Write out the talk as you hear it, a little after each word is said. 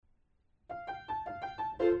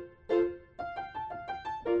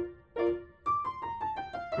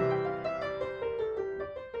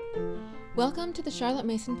Welcome to the Charlotte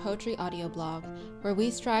Mason Poetry audio blog, where we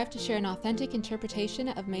strive to share an authentic interpretation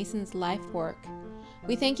of Mason's life work.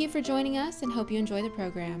 We thank you for joining us and hope you enjoy the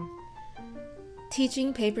program.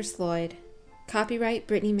 Teaching Paper Sloyd. Copyright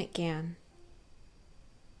Brittany McGann.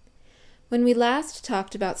 When we last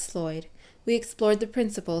talked about Sloyd, we explored the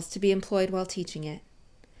principles to be employed while teaching it.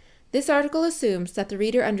 This article assumes that the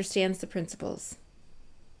reader understands the principles.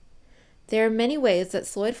 There are many ways that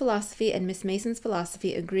Sloyd philosophy and Miss Mason's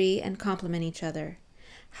philosophy agree and complement each other.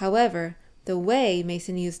 However, the way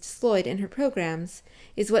Mason used Sloyd in her programs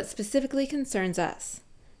is what specifically concerns us,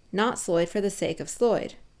 not Sloyd for the sake of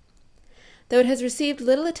Sloyd. Though it has received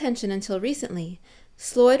little attention until recently,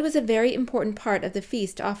 Sloyd was a very important part of the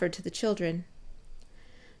feast offered to the children.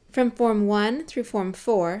 From Form 1 through Form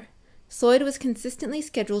 4, Sloyd was consistently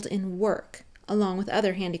scheduled in work, along with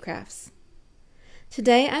other handicrafts.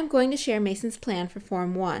 Today I'm going to share Mason's plan for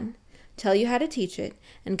Form 1, tell you how to teach it,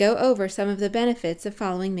 and go over some of the benefits of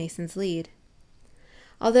following Mason's lead.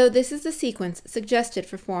 Although this is the sequence suggested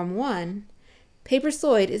for Form 1, Paper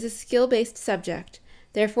Sloyd is a skill-based subject,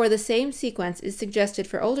 therefore the same sequence is suggested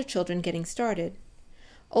for older children getting started.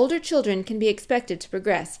 Older children can be expected to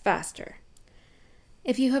progress faster.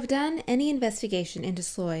 If you have done any investigation into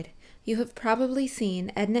Sloyd, you have probably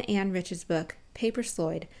seen Edna Ann Rich's book, Paper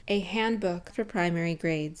Sloyd, a handbook for primary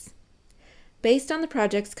grades. Based on the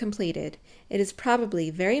projects completed, it is probably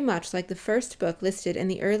very much like the first book listed in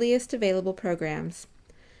the earliest available programs,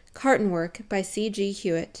 Carton Work by C.G.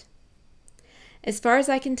 Hewitt. As far as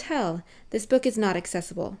I can tell, this book is not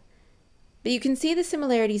accessible, but you can see the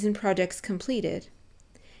similarities in projects completed.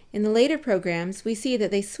 In the later programs, we see that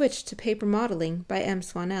they switched to Paper Modeling by M.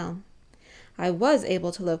 Swanell. I was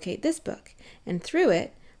able to locate this book, and through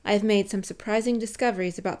it, I have made some surprising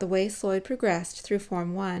discoveries about the way Sloyd progressed through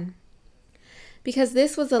Form 1. Because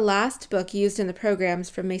this was the last book used in the programs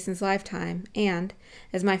from Mason's lifetime, and,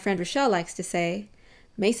 as my friend Rochelle likes to say,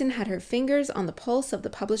 Mason had her fingers on the pulse of the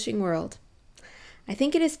publishing world. I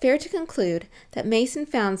think it is fair to conclude that Mason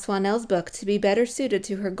found Swanell's book to be better suited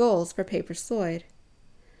to her goals for Paper Sloyd.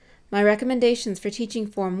 My recommendations for teaching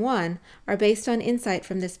Form 1 are based on insight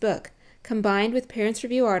from this book, combined with Parents'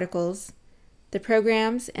 Review articles, the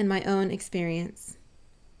programs, and my own experience.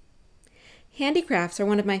 Handicrafts are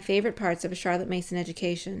one of my favorite parts of a Charlotte Mason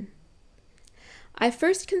education. I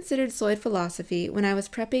first considered Sloyd philosophy when I was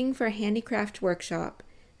prepping for a handicraft workshop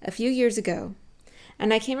a few years ago,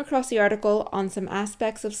 and I came across the article on some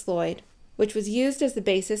aspects of Sloyd, which was used as the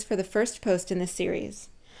basis for the first post in this series.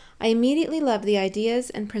 I immediately loved the ideas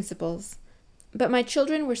and principles, but my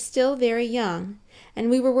children were still very young, and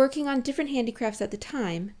we were working on different handicrafts at the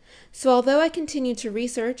time, so although I continued to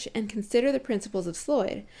research and consider the principles of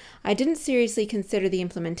Sloyd, I didn't seriously consider the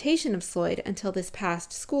implementation of Sloyd until this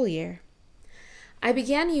past school year. I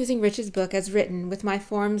began using Rich's book as written with my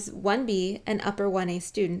Forms 1B and Upper 1A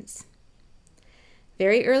students.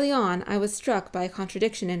 Very early on, I was struck by a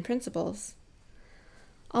contradiction in principles.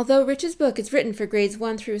 Although Rich's book is written for grades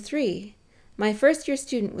 1 through 3, my first-year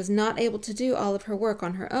student was not able to do all of her work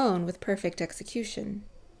on her own with perfect execution.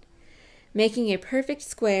 Making a perfect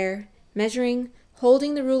square, measuring,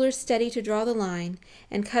 holding the ruler steady to draw the line,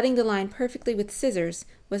 and cutting the line perfectly with scissors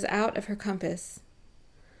was out of her compass.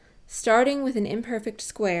 Starting with an imperfect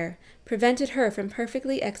square prevented her from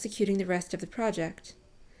perfectly executing the rest of the project.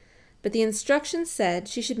 But the instructions said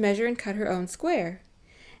she should measure and cut her own square,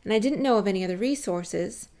 and I didn't know of any other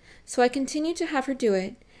resources, so I continued to have her do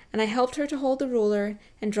it, and I helped her to hold the ruler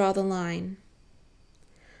and draw the line.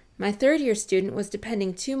 My third-year student was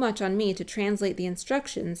depending too much on me to translate the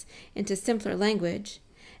instructions into simpler language,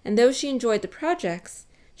 and though she enjoyed the projects,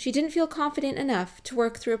 she didn't feel confident enough to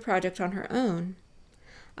work through a project on her own.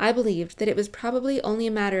 I believed that it was probably only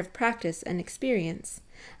a matter of practice and experience,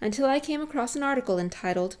 until I came across an article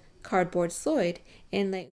entitled Cardboard Sloyd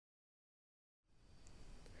in late.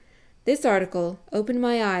 This article opened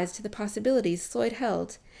my eyes to the possibilities Sloyd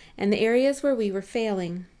held and the areas where we were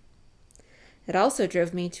failing. It also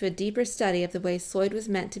drove me to a deeper study of the way Sloyd was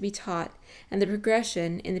meant to be taught and the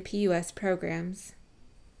progression in the PUS programs.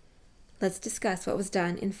 Let's discuss what was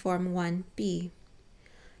done in Form 1B.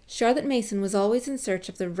 Charlotte Mason was always in search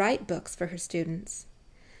of the right books for her students.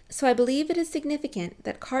 So I believe it is significant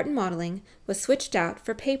that carton modeling was switched out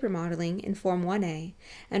for paper modeling in Form 1A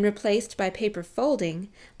and replaced by paper folding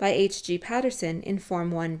by H.G. Patterson in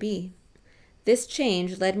Form 1B. This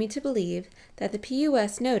change led me to believe that the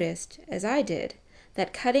PUS noticed, as I did,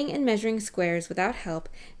 that cutting and measuring squares without help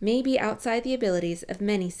may be outside the abilities of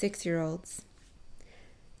many 6-year-olds.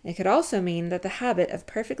 It could also mean that the habit of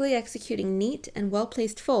perfectly executing neat and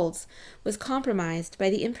well-placed folds was compromised by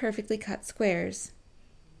the imperfectly cut squares.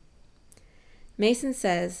 Mason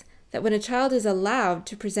says that when a child is allowed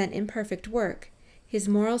to present imperfect work, his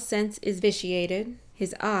moral sense is vitiated,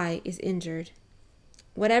 his eye is injured.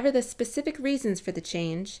 Whatever the specific reasons for the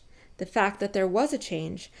change, the fact that there was a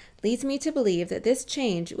change leads me to believe that this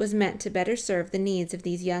change was meant to better serve the needs of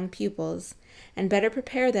these young pupils and better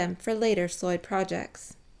prepare them for later Sloyd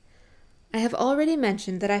projects. I have already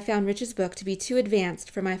mentioned that I found Rich's book to be too advanced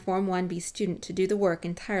for my Form 1B student to do the work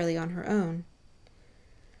entirely on her own.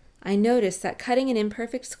 I noticed that cutting an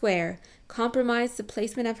imperfect square compromised the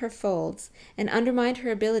placement of her folds and undermined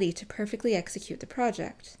her ability to perfectly execute the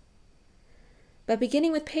project. But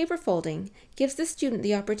beginning with paper folding gives the student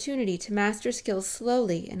the opportunity to master skills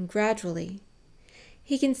slowly and gradually.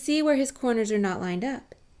 He can see where his corners are not lined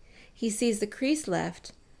up. He sees the crease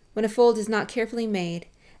left when a fold is not carefully made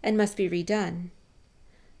and must be redone.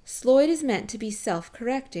 Sloyd is meant to be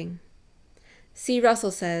self-correcting. C.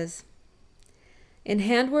 Russell says, "In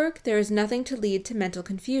handwork there is nothing to lead to mental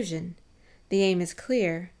confusion. The aim is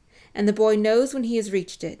clear, and the boy knows when he has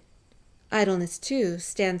reached it. Idleness, too,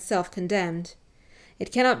 stands self-condemned.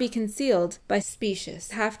 It cannot be concealed by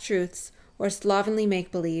specious half-truths or slovenly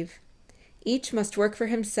make-believe. Each must work for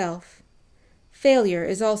himself. Failure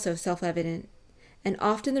is also self-evident, and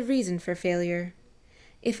often the reason for failure.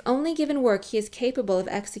 If only given work he is capable of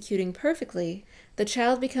executing perfectly, the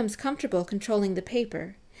child becomes comfortable controlling the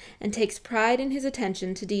paper and takes pride in his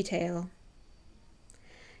attention to detail.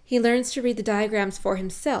 He learns to read the diagrams for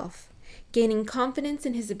himself, gaining confidence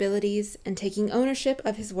in his abilities and taking ownership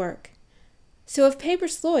of his work. So if paper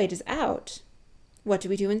Sloyd is out, what do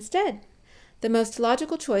we do instead? The most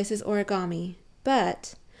logical choice is origami,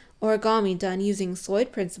 but origami done using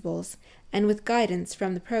Sloyd principles and with guidance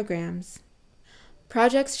from the programs.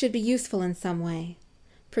 Projects should be useful in some way,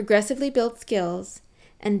 progressively build skills,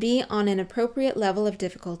 and be on an appropriate level of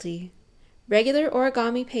difficulty. Regular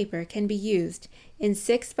origami paper can be used in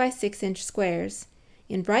 6 by 6 inch squares,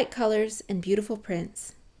 in bright colors and beautiful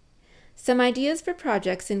prints. Some ideas for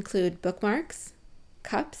projects include bookmarks,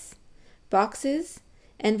 cups, boxes,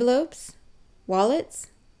 envelopes,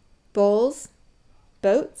 wallets, bowls,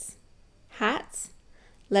 boats, hats,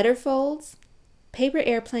 letter folds, paper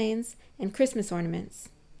airplanes, and Christmas ornaments,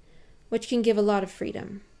 which can give a lot of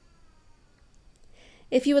freedom.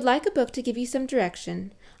 If you would like a book to give you some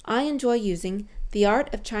direction, I enjoy using The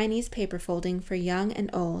Art of Chinese Paper Folding for Young and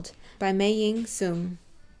Old by Mei-Ying Sung.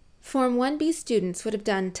 Form 1B students would have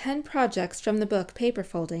done 10 projects from the book Paper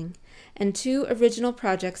Folding and 2 original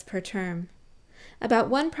projects per term, about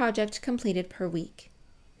 1 project completed per week.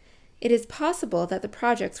 It is possible that the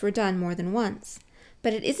projects were done more than once,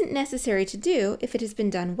 but it isn't necessary to do if it has been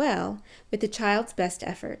done well with the child's best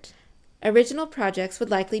effort. Original projects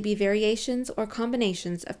would likely be variations or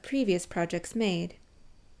combinations of previous projects made.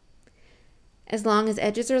 As long as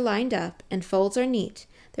edges are lined up and folds are neat,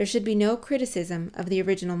 there should be no criticism of the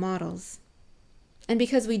original models. And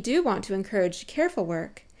because we do want to encourage careful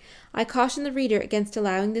work, I caution the reader against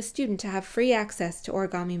allowing the student to have free access to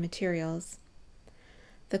origami materials.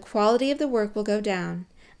 The quality of the work will go down,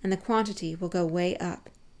 and the quantity will go way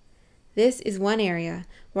up. This is one area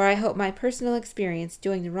where I hope my personal experience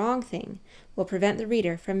doing the wrong thing will prevent the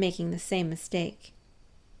reader from making the same mistake.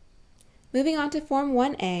 Moving on to Form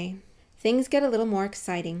 1A, things get a little more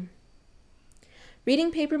exciting.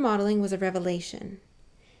 Reading paper modeling was a revelation.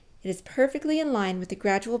 It is perfectly in line with the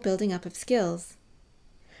gradual building up of skills.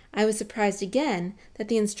 I was surprised again that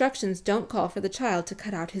the instructions don't call for the child to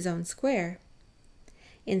cut out his own square.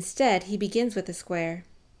 Instead, he begins with a square.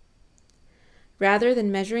 Rather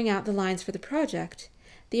than measuring out the lines for the project,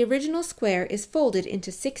 the original square is folded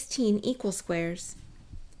into 16 equal squares.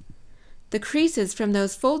 The creases from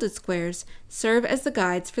those folded squares serve as the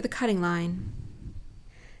guides for the cutting line.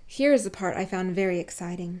 Here is the part I found very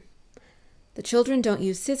exciting. The children don't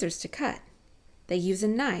use scissors to cut. They use a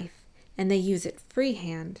knife, and they use it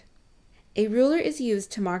freehand. A ruler is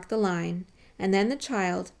used to mark the line, and then the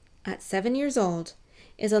child, at 7 years old,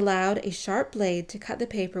 is allowed a sharp blade to cut the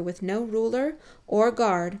paper with no ruler or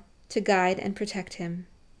guard to guide and protect him.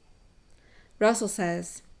 Russell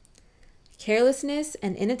says, "Carelessness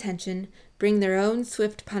and inattention bring their own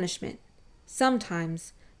swift punishment,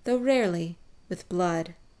 sometimes, though rarely, with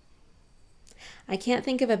blood." I can't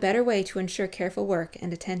think of a better way to ensure careful work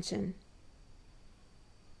and attention.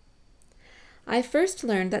 I first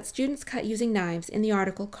learned that students cut using knives in the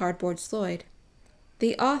article Cardboard Sloyd.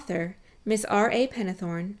 The author, Miss R.A.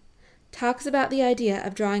 Pennethorne, talks about the idea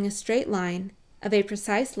of drawing a straight line of a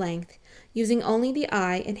precise length using only the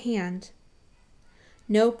eye and hand.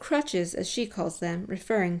 No crutches, as she calls them,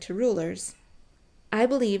 referring to rulers. I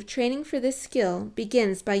believe training for this skill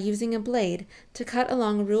begins by using a blade to cut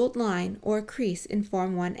along a ruled line or a crease in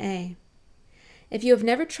Form 1A. If you have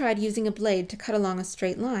never tried using a blade to cut along a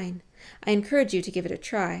straight line, I encourage you to give it a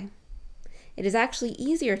try. It is actually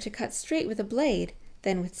easier to cut straight with a blade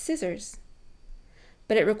than with scissors,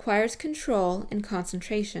 but it requires control and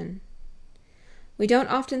concentration. We don't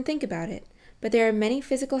often think about it, but there are many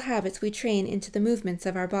physical habits we train into the movements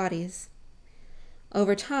of our bodies.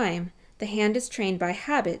 Over time, the hand is trained by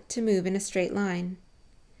habit to move in a straight line.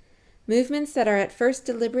 Movements that are at first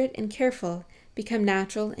deliberate and careful become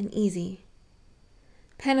natural and easy.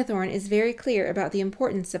 Pennethorne is very clear about the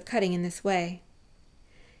importance of cutting in this way.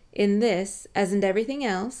 In this, as in everything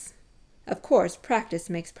else, of course, practice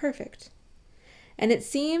makes perfect. And it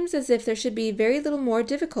seems as if there should be very little more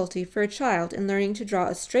difficulty for a child in learning to draw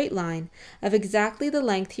a straight line of exactly the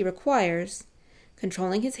length he requires,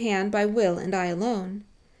 controlling his hand by will and eye alone,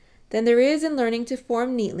 than there is in learning to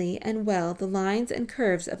form neatly and well the lines and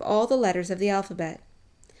curves of all the letters of the alphabet,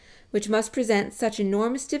 which must present such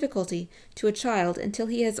enormous difficulty to a child until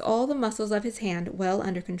he has all the muscles of his hand well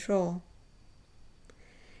under control.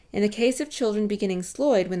 In the case of children beginning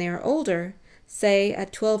Sloyd when they are older, say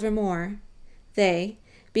at 12 or more, they,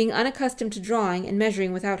 being unaccustomed to drawing and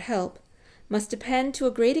measuring without help, must depend to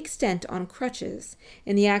a great extent on crutches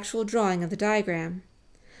in the actual drawing of the diagram.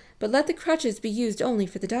 But let the crutches be used only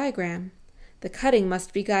for the diagram. The cutting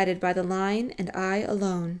must be guided by the line and eye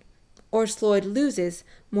alone, or Sloyd loses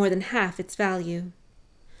more than half its value.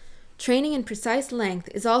 Training in precise length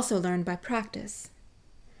is also learned by practice.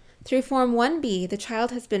 Through Form 1B, the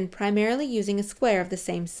child has been primarily using a square of the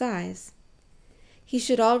same size. He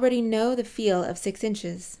should already know the feel of 6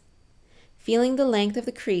 inches, feeling the length of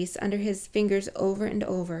the crease under his fingers over and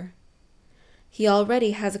over. He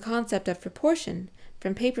already has a concept of proportion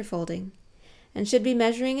from paper folding, and should be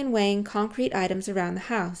measuring and weighing concrete items around the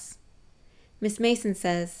house. Miss Mason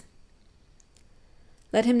says,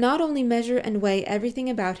 "Let him not only measure and weigh everything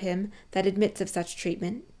about him that admits of such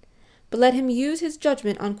treatment, but let him use his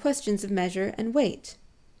judgment on questions of measure and weight."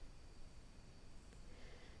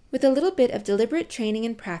 With a little bit of deliberate training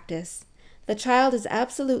and practice, the child is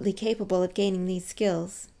absolutely capable of gaining these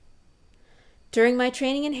skills. During my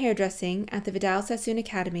training in hairdressing at the Vidal Sassoon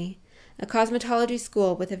Academy, a cosmetology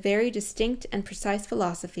school with a very distinct and precise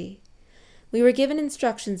philosophy, we were given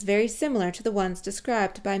instructions very similar to the ones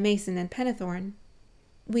described by Mason and Pennethorne.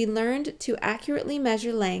 We learned to accurately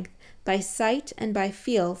measure length by sight and by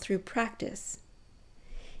feel through practice.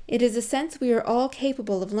 It is a sense we are all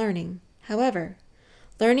capable of learning. However,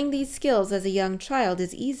 learning these skills as a young child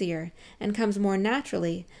is easier and comes more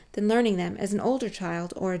naturally than learning them as an older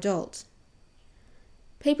child or adult.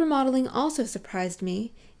 Paper modeling also surprised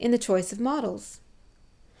me in the choice of models.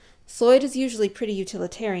 Sloyd is usually pretty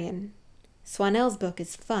utilitarian. Swanell's book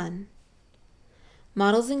is fun.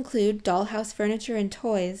 Models include dollhouse furniture and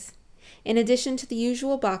toys, in addition to the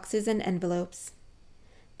usual boxes and envelopes.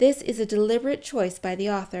 This is a deliberate choice by the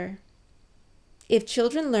author. If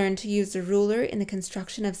children learn to use the ruler in the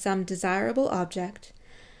construction of some desirable object,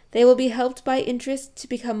 they will be helped by interest to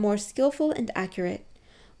become more skillful and accurate,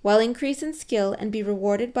 while increase in skill and be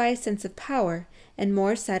rewarded by a sense of power and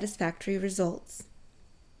more satisfactory results.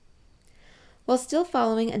 While still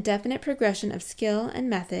following a definite progression of skill and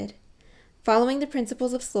method, following the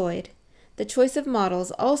principles of Sloyd, the choice of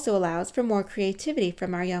models also allows for more creativity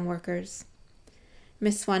from our young workers.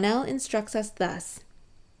 Miss Swanell instructs us thus: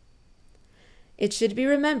 "It should be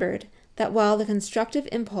remembered that while the constructive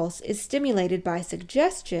impulse is stimulated by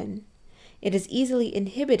suggestion, it is easily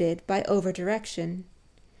inhibited by over-direction.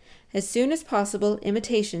 As soon as possible,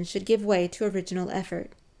 imitation should give way to original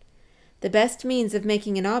effort. The best means of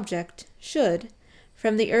making an object should,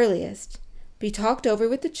 from the earliest, be talked over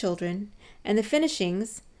with the children, and the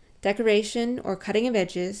finishings, decoration or cutting of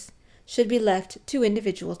edges, should be left to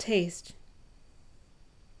individual taste."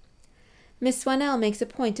 Miss Swanell makes a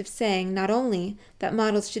point of saying not only that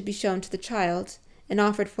models should be shown to the child and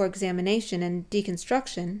offered for examination and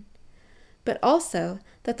deconstruction, but also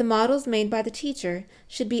that the models made by the teacher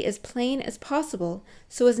should be as plain as possible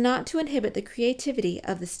so as not to inhibit the creativity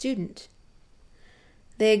of the student.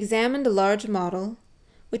 They examined a large model,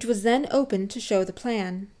 which was then opened to show the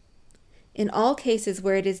plan. In all cases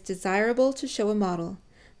where it is desirable to show a model,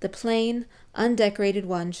 the plain, undecorated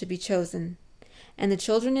one should be chosen, and the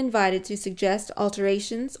children invited to suggest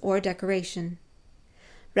alterations or decoration.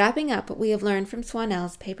 Wrapping up what we have learned from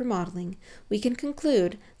Swanell's paper modeling, we can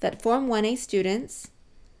conclude that Form 1A students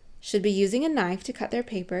should be using a knife to cut their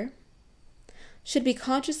paper, should be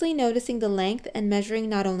consciously noticing the length and measuring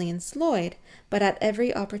not only in Sloyd, but at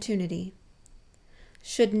every opportunity,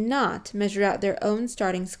 should not measure out their own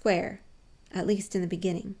starting square, at least in the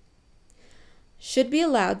beginning. Should be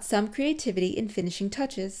allowed some creativity in finishing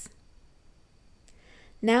touches.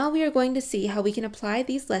 Now we are going to see how we can apply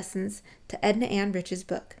these lessons to Edna Ann Rich's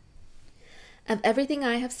book. Of everything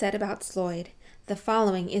I have said about Sloyd, the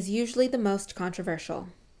following is usually the most controversial.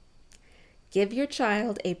 Give your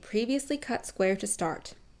child a previously cut square to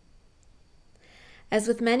start. As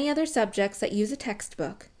with many other subjects that use a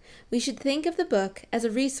textbook, we should think of the book as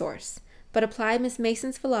a resource, but apply Miss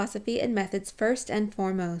Mason's philosophy and methods first and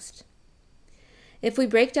foremost. If we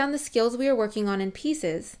break down the skills we are working on in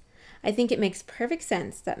pieces, I think it makes perfect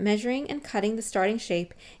sense that measuring and cutting the starting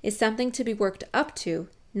shape is something to be worked up to,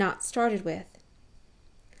 not started with.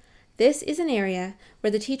 This is an area where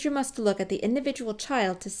the teacher must look at the individual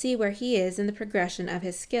child to see where he is in the progression of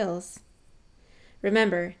his skills.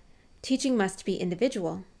 Remember, teaching must be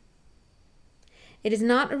individual. It is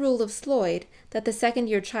not a rule of Sloyd that the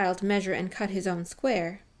second-year child measure and cut his own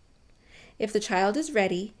square. If the child is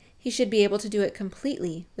ready, he should be able to do it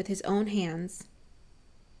completely with his own hands.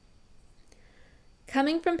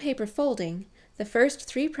 Coming from paper folding, the first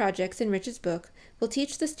 3 projects in Rich's book will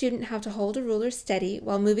teach the student how to hold a ruler steady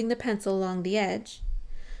while moving the pencil along the edge,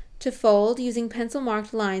 to fold using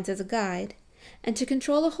pencil-marked lines as a guide, and to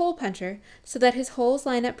control a hole puncher so that his holes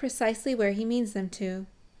line up precisely where he means them to.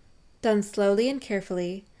 Done slowly and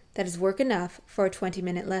carefully, that is work enough for a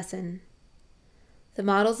 20-minute lesson. The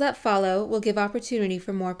models that follow will give opportunity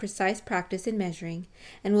for more precise practice in measuring,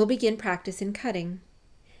 and will begin practice in cutting.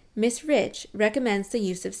 Miss Rich recommends the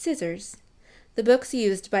use of scissors. The books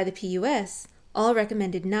used by the PUS all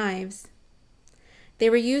recommended knives. They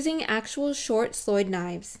were using actual short Sloyd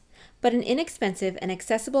knives, but an inexpensive and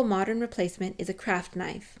accessible modern replacement is a craft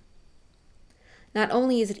knife. Not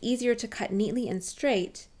only is it easier to cut neatly and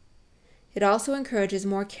straight, it also encourages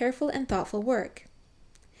more careful and thoughtful work.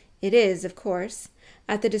 It is, of course,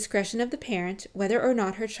 at the discretion of the parent whether or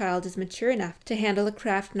not her child is mature enough to handle a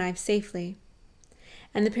craft knife safely,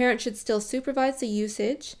 and the parent should still supervise the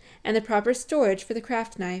usage and the proper storage for the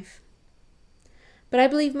craft knife. But I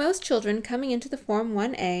believe most children coming into the Form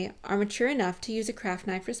 1A are mature enough to use a craft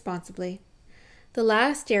knife responsibly. The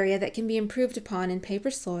last area that can be improved upon in Paper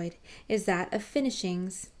Sloyd is that of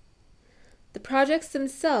finishings. The projects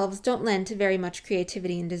themselves don't lend to very much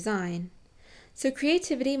creativity in design, so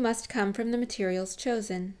creativity must come from the materials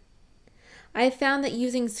chosen. I have found that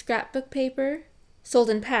using scrapbook paper, sold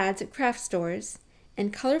in pads at craft stores,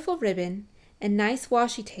 and colorful ribbon, and nice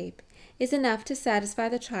washi tape is enough to satisfy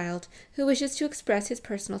the child who wishes to express his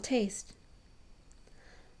personal taste.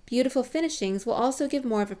 Beautiful finishings will also give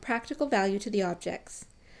more of a practical value to the objects,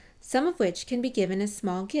 some of which can be given as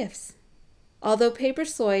small gifts. Although Paper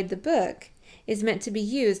Sloyd the book is meant to be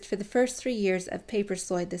used for the first 3 years of Paper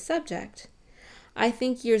Sloyd the subject, I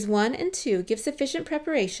think years 1 and 2 give sufficient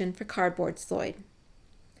preparation for Cardboard Sloyd.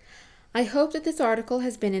 I hope that this article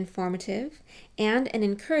has been informative and an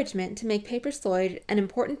encouragement to make Paper Sloyd an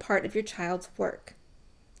important part of your child's work.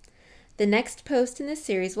 The next post in this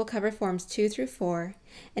series will cover Forms 2 through 4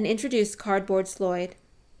 and introduce Cardboard Sloyd.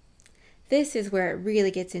 This is where it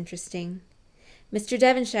really gets interesting. Mr.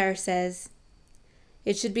 Devonshire says,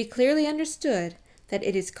 "It should be clearly understood that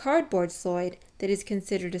it is Cardboard Sloyd that is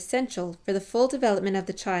considered essential for the full development of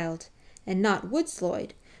the child, and not Wood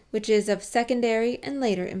Sloyd, which is of secondary and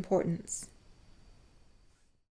later importance."